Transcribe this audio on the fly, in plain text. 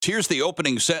Here's the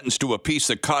opening sentence to a piece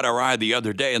that caught our eye the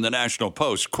other day in the National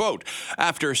Post. Quote,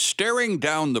 after staring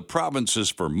down the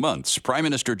provinces for months, Prime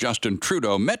Minister Justin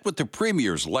Trudeau met with the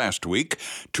premiers last week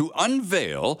to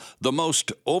unveil the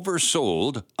most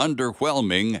oversold,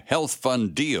 underwhelming health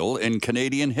fund deal in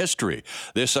Canadian history.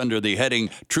 This under the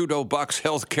heading Trudeau bucks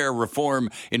healthcare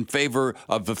reform in favor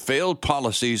of the failed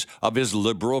policies of his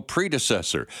Liberal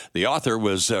predecessor. The author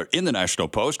was in the National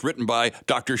Post, written by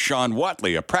Dr. Sean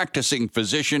Watley, a practicing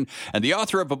physician and the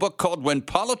author of a book called When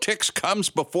Politics Comes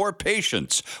Before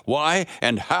Patients, Why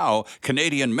and How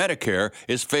Canadian Medicare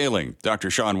is Failing. Dr.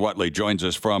 Sean Watley joins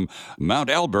us from Mount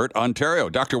Albert, Ontario.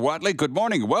 Dr. Watley, good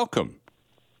morning. Welcome.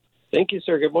 Thank you,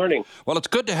 sir. Good morning. Well, it's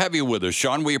good to have you with us,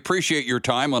 Sean. We appreciate your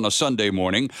time on a Sunday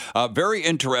morning. Very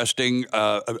interesting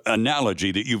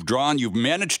analogy that you've drawn. You've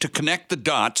managed to connect the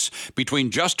dots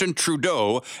between Justin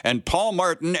Trudeau and Paul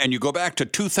Martin, and you go back to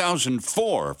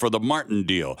 2004 for the Martin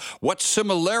deal. What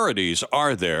similarities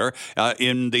are there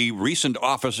in the recent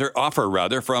offer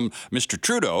from Mr.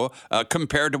 Trudeau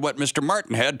compared to what Mr.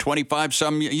 Martin had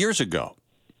 25-some years ago?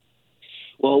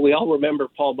 Well, we all remember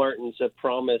Paul Martin's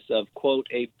promise of, quote,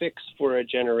 a fix for a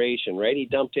generation, right? He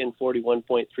dumped in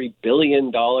 $41.3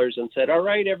 billion and said, all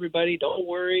right, everybody, don't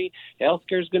worry.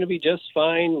 Healthcare is going to be just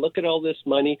fine. Look at all this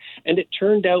money. And it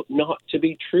turned out not to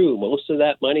be true. Most of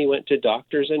that money went to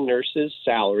doctors and nurses'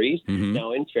 salaries. Mm-hmm.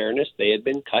 Now, in fairness, they had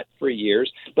been cut for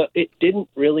years, but it didn't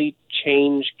really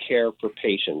change care for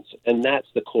patients, and that's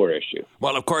the core issue.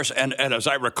 Well, of course, and as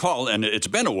I recall, and it's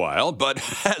been a while, but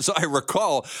as I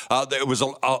recall, there was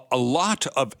a lot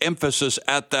of emphasis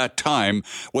at that time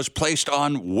was placed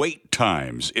on wait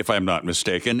times, if I'm not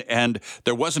mistaken, and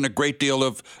there wasn't a great deal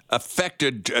of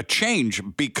affected change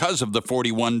because of the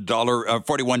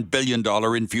 $41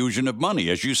 billion infusion of money.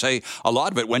 As you say, a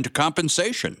lot of it went to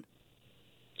compensation.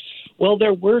 Well,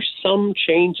 there were some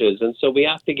changes, and so we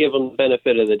have to give them the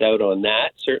benefit of the doubt on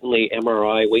that. Certainly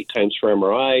MRI, wait times for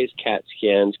MRIs, CAT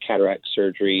scans, cataract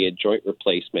surgery, and joint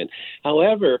replacement.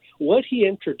 However, what he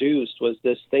introduced was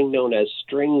this thing known as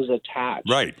strings attached.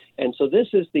 Right. And so this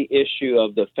is the issue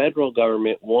of the federal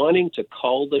government wanting to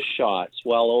call the shots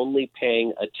while only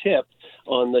paying a tip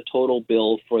on the total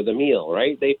bill for the meal,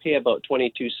 right? They pay about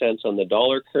 22 cents on the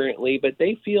dollar currently, but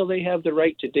they feel they have the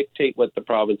right to dictate what the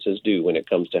provinces do when it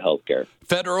comes to healthcare.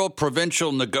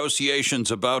 Federal-provincial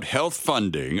negotiations about health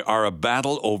funding are a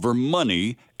battle over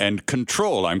money and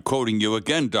control. I'm quoting you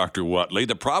again, Dr. Watley.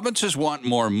 The provinces want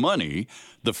more money.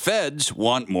 The feds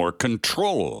want more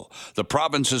control. The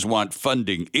provinces want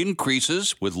funding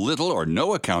increases with little or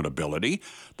no accountability.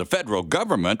 The federal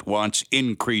government wants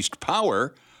increased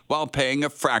power while paying a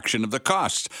fraction of the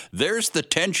costs. There's the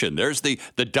tension. There's the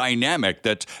dynamic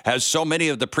that has so many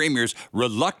of the premiers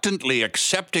reluctantly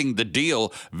accepting the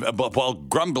deal while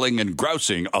grumbling and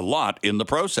grousing a lot in the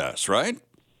process, right?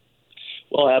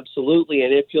 Well, absolutely.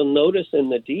 And if you'll notice in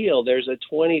the deal, there's a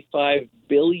 $25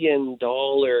 billion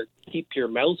keep your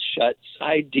mouth shut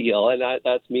side deal. And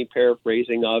that's me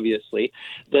paraphrasing, obviously.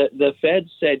 The Fed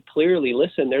said clearly,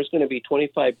 listen, there's going to be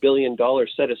 $25 billion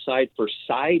set aside for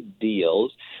side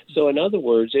deals. So in other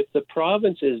words, if the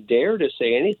provinces dare to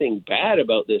say anything bad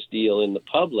about this deal in the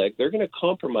public, they're going to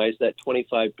compromise that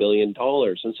 $25 billion.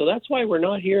 And so that's why we're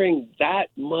not hearing that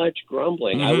much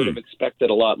grumbling. Mm-hmm. I would have expected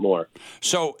a lot more.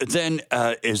 So then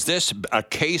is this a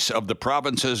case of the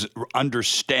provinces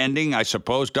understanding, I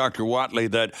suppose, Dr. Watley,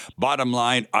 that bottom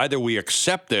line, either we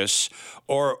accept this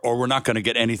or we're not going to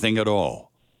get anything at all?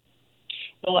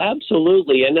 Well,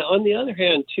 absolutely. And on the other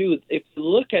hand, too, if you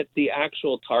look at the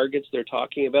actual targets they're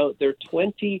talking about, they're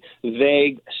 20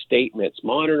 vague statements.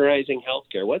 Modernizing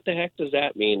healthcare. What the heck does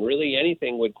that mean? Really,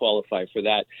 anything would qualify for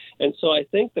that. And so I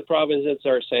think the provinces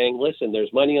are saying, listen,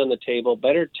 there's money on the table.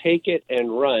 Better take it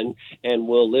and run, and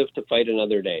we'll live to fight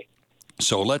another day.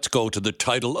 So let's go to the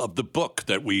title of the book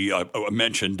that we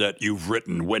mentioned that you've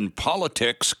written, When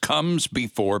Politics Comes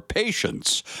Before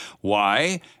Patients,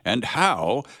 Why and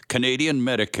How Canadian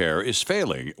Medicare is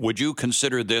Failing. Would you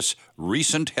consider this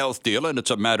recent health deal, and it's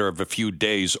a matter of a few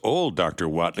days old, Dr.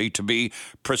 Watley, to be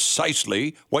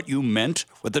precisely what you meant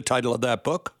with the title of that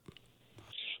book?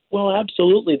 Well,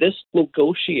 absolutely. This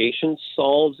negotiation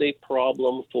solves a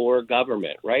problem for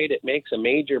government, right? It makes a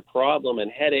major problem and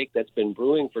headache that's been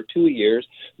brewing for 2 years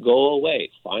go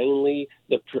away. Finally,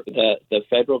 the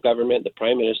federal government, the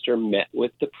prime minister, met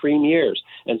with the premiers.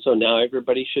 And so now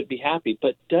everybody should be happy.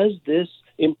 But does this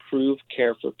improve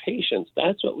care for patients?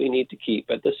 That's what we need to keep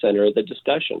at the center of the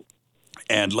discussion.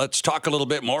 And let's talk a little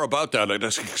bit more about that.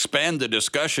 Let's expand the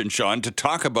discussion, Sean, to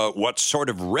talk about what sort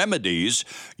of remedies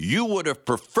you would have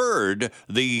preferred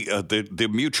the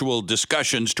mutual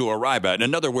discussions to arrive at.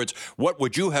 In other words, what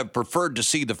would you have preferred to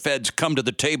see the feds come to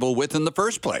the table with in the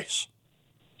first place?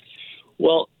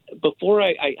 Well, before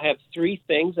I have three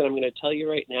things that I'm going to tell you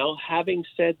right now. Having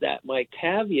said that, my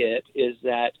caveat is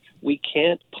that we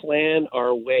can't plan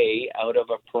our way out of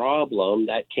a problem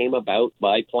that came about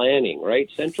by planning, right?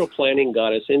 Central planning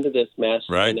got us into this mess,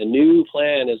 right, and a new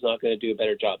plan is not going to do a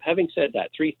better job. Having said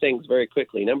that, three things very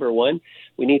quickly. Number one,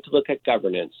 we need to look at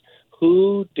governance.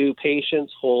 Who do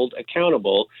patients hold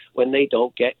accountable when they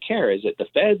don't get care? Is it the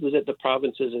feds? Is it the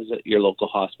provinces? Is it your local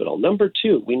hospital? Number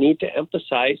two, we need to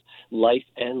emphasize life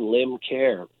and limb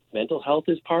care. Mental health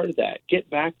is part of that. Get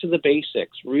back to the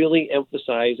basics. Really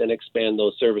emphasize and expand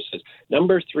those services.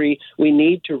 Number three, we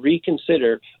need to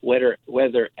reconsider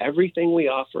whether everything we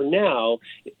offer now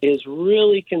is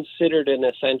really considered an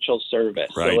essential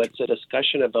service. Right. So it's a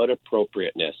discussion about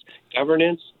appropriateness,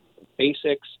 governance,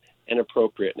 basics, and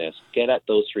appropriateness. Get at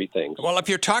those three things. Well, if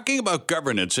you're talking about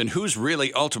governance and who's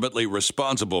really ultimately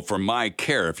responsible for my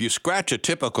care, if you scratch a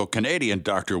typical Canadian,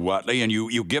 Dr. Whatley, and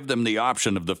you give them the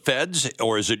option of the feds,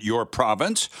 or is it your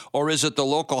province, or is it the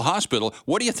local hospital,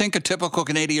 what do you think a typical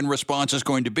Canadian response is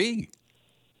going to be?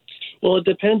 Well, it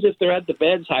depends if they're at the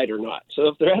bedside or not. So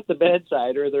if they're at the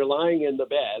bedside or they're lying in the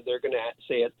bed, they're going to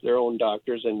say it's their own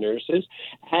doctors and nurses.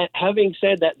 Having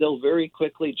said that, they'll very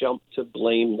quickly jump to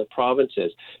blame the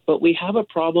provinces. But we have a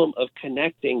problem of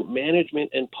connecting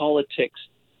management and politics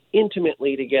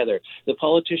intimately together. The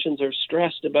politicians are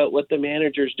stressed about what the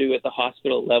managers do at the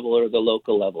hospital level or the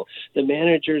local level. The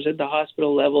managers at the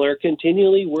hospital level are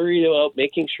continually worried about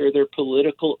making sure their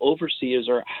political overseers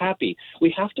are happy.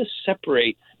 We have to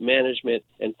separate management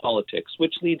and politics,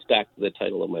 which leads back to the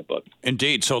title of my book.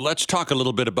 Indeed. So let's talk a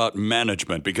little bit about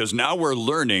management, because now we're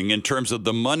learning in terms of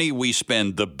the money we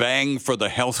spend, the bang for the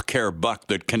healthcare buck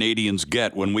that Canadians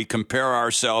get when we compare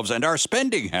ourselves and our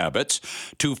spending habits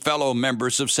to fellow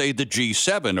members of, say, the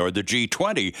G7 or the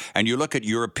G20. And you look at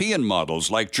European models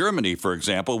like Germany, for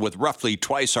example, with roughly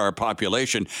twice our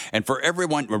population. And for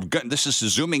everyone, this is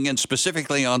zooming in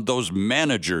specifically on those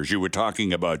managers you were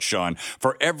talking about, Sean.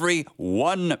 For every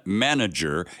one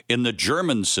manager in the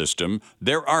German system,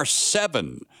 there are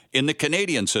 7 in the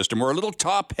Canadian system. We're a little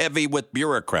top-heavy with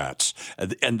bureaucrats,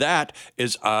 and that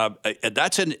is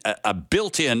that's a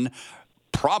built-in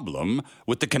problem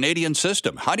with the Canadian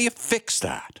system. How do you fix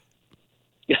that?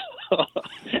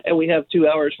 And we have 2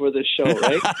 hours for this show,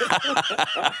 right?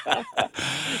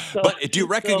 But do you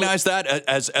recognize that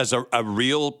as a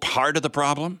real part of the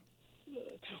problem?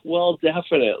 Well,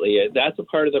 definitely. That's a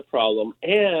part of the problem.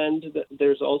 And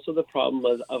there's also the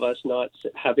problem of us not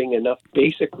having enough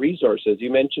basic resources. You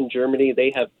mentioned Germany.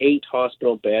 They have 8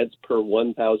 hospital beds per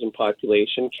 1,000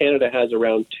 population. Canada has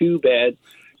around 2 beds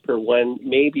per 1,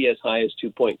 maybe as high as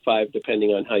 2.5,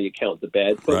 depending on how you count the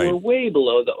beds. But right, we're way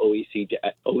below the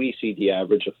OECD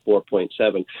average of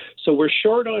 4.7. So we're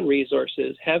short on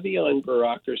resources, heavy on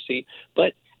bureaucracy,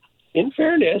 but in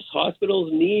fairness,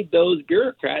 hospitals need those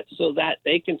bureaucrats so that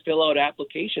they can fill out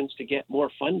applications to get more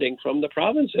funding from the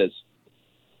provinces.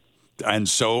 And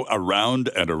so around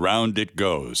and around it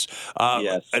goes.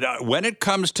 Yes. When it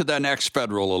comes to the next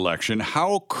federal election,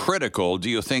 how critical do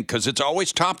you think, because it's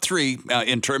always top 3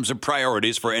 in terms of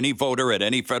priorities for any voter at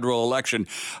any federal election,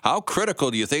 how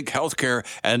critical do you think healthcare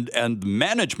and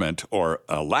management, or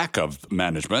a lack of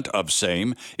management of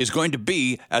same, is going to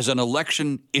be as an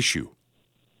election issue?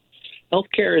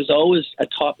 Healthcare is always a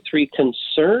top 3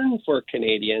 concern for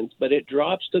Canadians, but it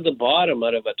drops to the bottom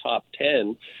out of a top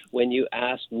 10 when you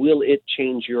ask, will it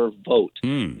change your vote?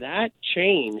 That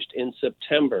changed in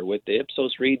September with the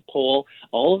Ipsos Reid poll.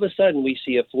 All of a sudden, we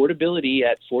see affordability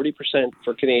at 40%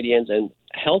 for Canadians and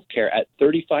healthcare at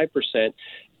 35%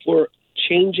 for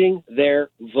changing their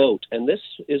vote. And this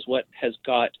is what has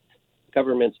got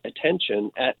government's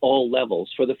attention at all levels.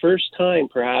 For the first time,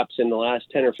 perhaps in the last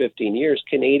 10 or 15 years,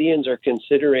 Canadians are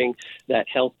considering that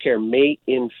healthcare may,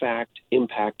 in fact,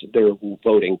 impact their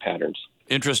voting patterns.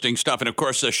 Interesting stuff. And of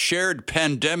course, a shared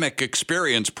pandemic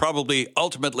experience, probably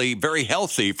ultimately very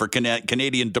healthy for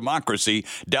Canadian democracy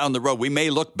down the road. We may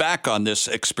look back on this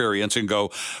experience and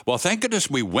go, well, thank goodness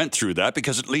we went through that,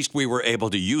 because at least we were able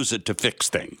to use it to fix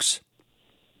things.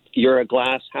 You're a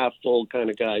glass half full kind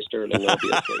of guy, Sterling,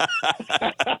 obviously.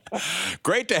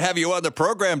 Great to have you on the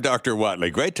program, Dr. Whatley.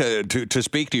 Great to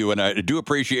speak to you, and I do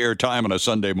appreciate your time on a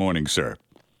Sunday morning, sir.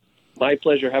 My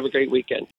pleasure. Have a great weekend.